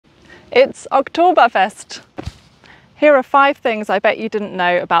It's Oktoberfest. Here are 5 things I bet you didn't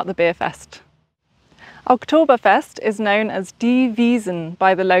know about the beer fest. Oktoberfest is known as Die Wiesen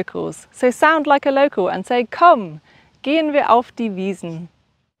by the locals, so sound like a local and say, "Komm, gehen wir auf die Wiesen."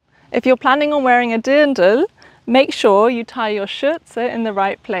 If you're planning on wearing a dirndl, make sure you tie your Schürze in the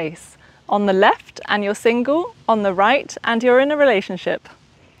right place. On the left and you're single, on the right and you're in a relationship.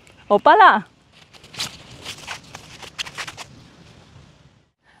 Hoppala!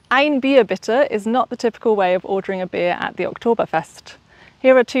 Ein Bier bitte is not the typical way of ordering a beer at the Oktoberfest.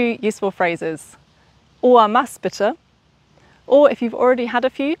 Here are 2 useful phrases. Oa mas bitte, or if you've already had a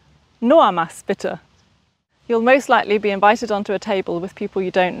few, noa mas bitte. You'll most likely be invited onto a table with people you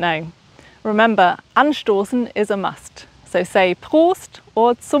don't know. Remember, anstoßen is a must, so say Prost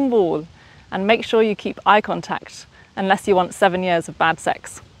or zum Wohl, and make sure you keep eye contact, unless you want 7 years of bad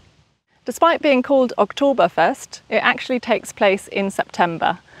sex. Despite being called Oktoberfest, it actually takes place in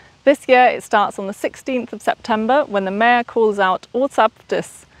September. This year it starts on the 16th of September when the mayor calls out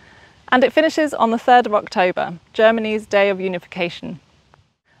Ortsabtis, and it finishes on the 3rd of October, Germany's Day of Unification.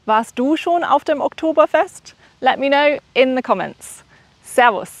 Warst du schon auf dem Oktoberfest? Let me know in the comments.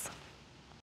 Servus!